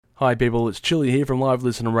Hi people, it's Chili here from Live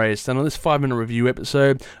Listen and Race, and on this 5-minute review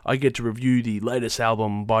episode, I get to review the latest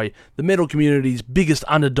album by the metal community's biggest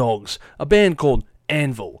underdogs, a band called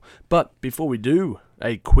Anvil. But before we do,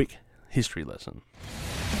 a quick history lesson.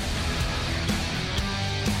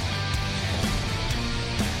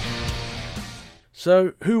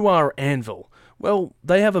 So, who are Anvil? Well,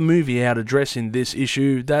 they have a movie out addressing this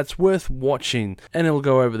issue that's worth watching, and it'll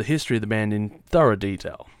go over the history of the band in thorough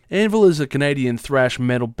detail. Anvil is a Canadian thrash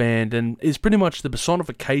metal band and is pretty much the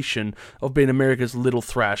personification of being America's little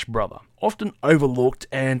thrash brother. Often overlooked,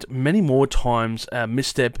 and many more times a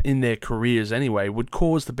misstep in their careers anyway would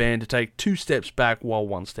cause the band to take 2 steps back while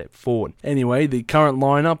 1 step forward. Anyway, the current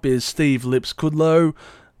lineup is Steve Lips Kudlow,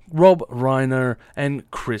 Rob Reiner,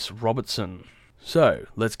 and Chris Robertson. So,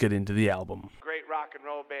 let's get into the album. Great rock and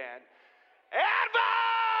roll band, Anvil!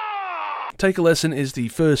 Take a Lesson is the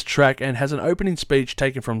first track and has an opening speech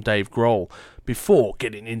taken from Dave Grohl before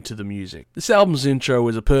getting into the music. This album's intro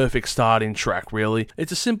is a perfect starting track, really.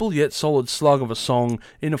 It's a simple yet solid slug of a song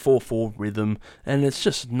in a 4/4 rhythm, and it's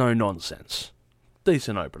just no nonsense.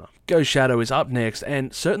 Decent opener. Go Shadow is up next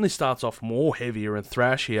and certainly starts off more heavier and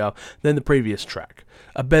thrashier than the previous track.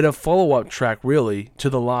 A better follow-up track really to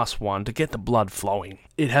the last one to get the blood flowing.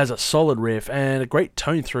 It has a solid riff and a great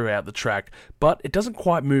tone throughout the track, but it doesn't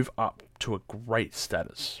quite move up to a great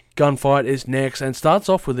status. Gunfight is next and starts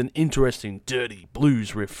off with an interesting dirty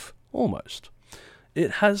blues riff, almost.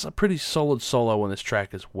 It has a pretty solid solo on this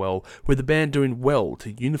track as well, with the band doing well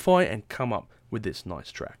to unify and come up with this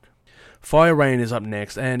nice track. Fire Rain is up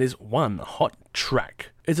next and is one hot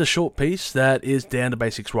track. It's a short piece that is down to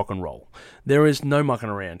basics rock and roll. There is no mucking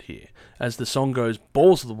around here, as the song goes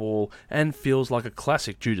balls to the wall and feels like a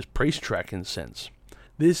classic Judas Priest track in a sense.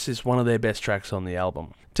 This is one of their best tracks on the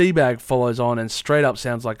album. Teabag follows on and straight up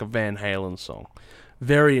sounds like a Van Halen song.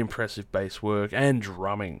 Very impressive bass work and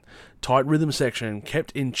drumming. Tight rhythm section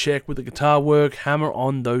kept in check with the guitar work. Hammer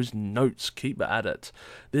on those notes, keep at it.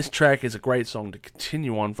 This track is a great song to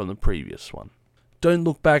continue on from the previous one. Don't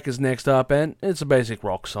Look Back is next up, and it's a basic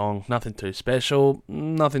rock song. Nothing too special,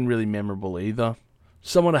 nothing really memorable either.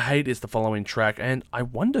 Someone to Hate is the following track, and I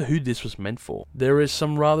wonder who this was meant for. There is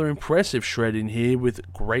some rather impressive shred in here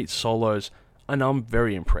with great solos, and I'm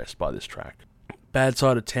very impressed by this track. Bad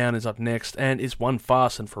Side of Town is up next and is one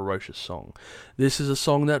fast and ferocious song. This is a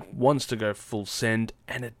song that wants to go full send,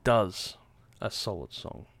 and it does. A solid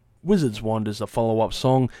song. Wizard's Wand is a follow-up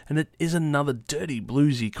song, and it is another dirty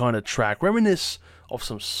bluesy kind of track, reminiscent of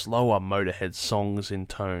some slower Motorhead songs in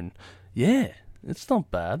tone. Yeah, it's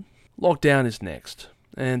not bad. Lockdown is next,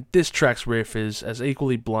 and this track's riff is as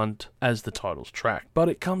equally blunt as the title's track, but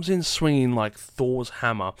it comes in swinging like Thor's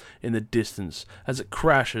hammer in the distance as it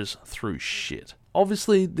crashes through shit.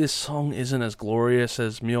 Obviously, this song isn't as glorious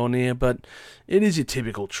as Mjolnir, but it is your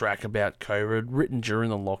typical track about COVID, written during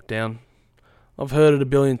the lockdown. I've heard it a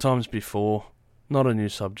billion times before. Not a new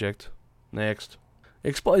subject. Next.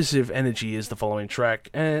 Explosive Energy is the following track,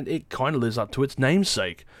 and it kind of lives up to its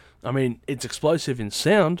namesake. I mean, it's explosive in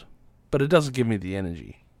sound, but it doesn't give me the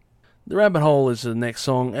energy. The Rabbit Hole is the next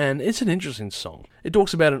song, and it's an interesting song. It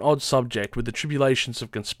talks about an odd subject with the tribulations of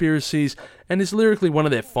conspiracies, and is lyrically one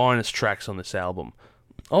of their finest tracks on this album.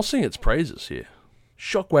 I'll sing its praises here.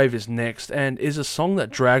 Shockwave is next, and is a song that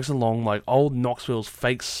drags along like old Knoxville's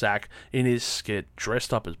fake sack in his skit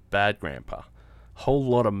dressed up as Bad Grandpa. Whole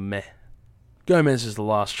lot of meh. Gomez is the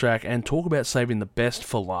last track, and talk about saving the best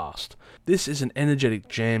for last. This is an energetic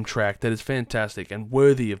jam track that is fantastic and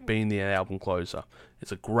worthy of being the album closer.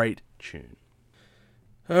 It's a great tune.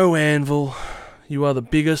 Oh Anvil, you are the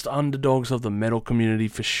biggest underdogs of the metal community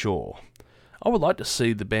for sure. I would like to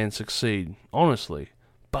see the band succeed, honestly,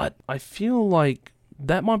 but I feel like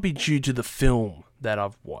that might be due to the film that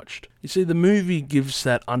I've watched. You see, the movie gives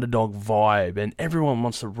that underdog vibe, and everyone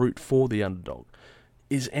wants to root for the underdog.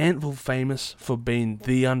 Is Anvil famous for being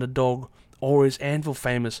the underdog, or is Anvil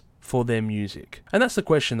famous for their music? And that's the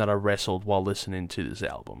question that I wrestled while listening to this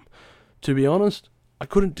album. To be honest, I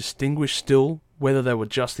couldn't distinguish still whether they were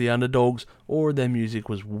just the underdogs or their music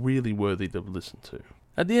was really worthy to listen to.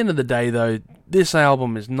 At the end of the day though, this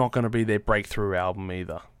album is not going to be their breakthrough album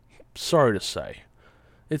either. Sorry to say.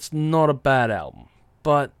 It's not a bad album,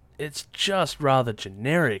 but it's just rather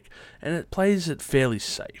generic and it plays it fairly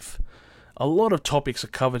safe. A lot of topics are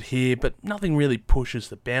covered here, but nothing really pushes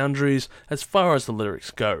the boundaries as far as the lyrics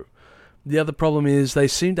go. The other problem is they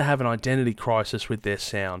seem to have an identity crisis with their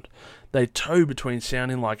sound. They toe between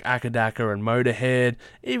sounding like Akadaka and Motorhead,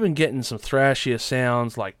 even getting some thrashier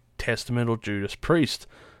sounds like Testament or Judas Priest.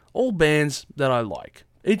 All bands that I like,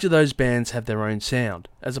 Each of those bands have their own sound,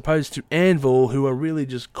 as opposed to Anvil, who are really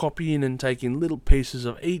just copying and taking little pieces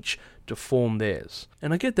of each to form theirs.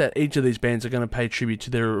 And I get that each of these bands are going to pay tribute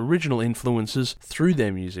to their original influences through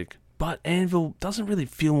their music, but Anvil doesn't really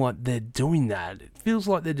feel like they're doing that. It feels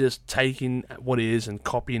like they're just taking what is and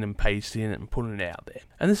copying and pasting it and putting it out there.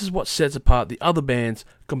 And this is what sets apart the other bands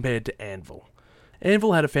compared to Anvil.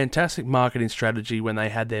 Anvil had a fantastic marketing strategy when they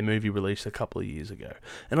had their movie released a couple of years ago,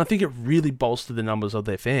 and I think it really bolstered the numbers of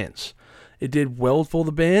their fans. It did well for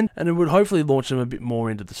the band, and it would hopefully launch them a bit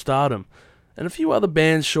more into the stardom. And a few other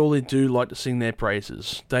bands surely do like to sing their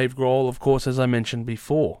praises. Dave Grohl, of course, as I mentioned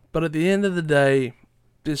before. But at the end of the day,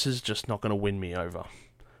 this is just not going to win me over.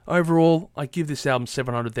 Overall, I give this album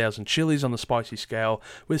 700,000 chilies on the spicy scale,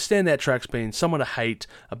 with standout tracks being Someone to Hate,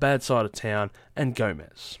 A Bad Side of Town, and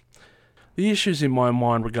Gomez. The issues in my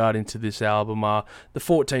mind regarding to this album are the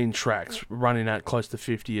 14 tracks running at close to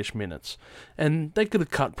 50-ish minutes, and they could have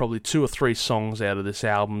cut probably 2 or 3 songs out of this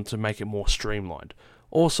album to make it more streamlined.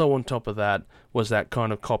 Also on top of that was that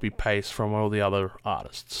kind of copy-paste from all the other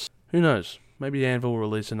artists. Who knows? Maybe Anvil will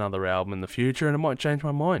release another album in the future and it might change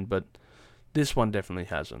my mind, but this one definitely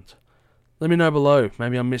hasn't. Let me know below,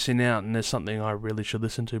 maybe I'm missing out and there's something I really should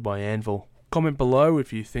listen to by Anvil. Comment below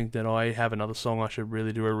if you think that I have another song I should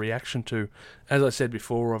really do a reaction to. As I said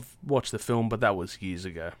before, I've watched the film, but that was years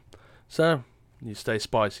ago. So, you stay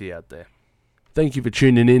spicy out there. Thank you for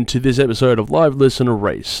tuning in to this episode of Live Listen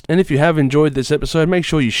Erased. And if you have enjoyed this episode, make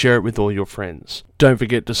sure you share it with all your friends. Don't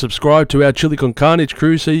forget to subscribe to our Chili Con Carnage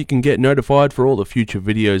crew so you can get notified for all the future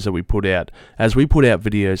videos that we put out, as we put out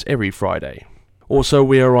videos every Friday. Also,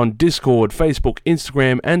 we are on Discord, Facebook,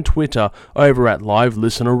 Instagram, and Twitter over at Live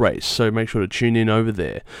Listen Erased, so make sure to tune in over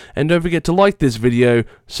there. And don't forget to like this video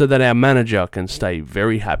so that our manager can stay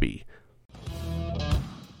very happy.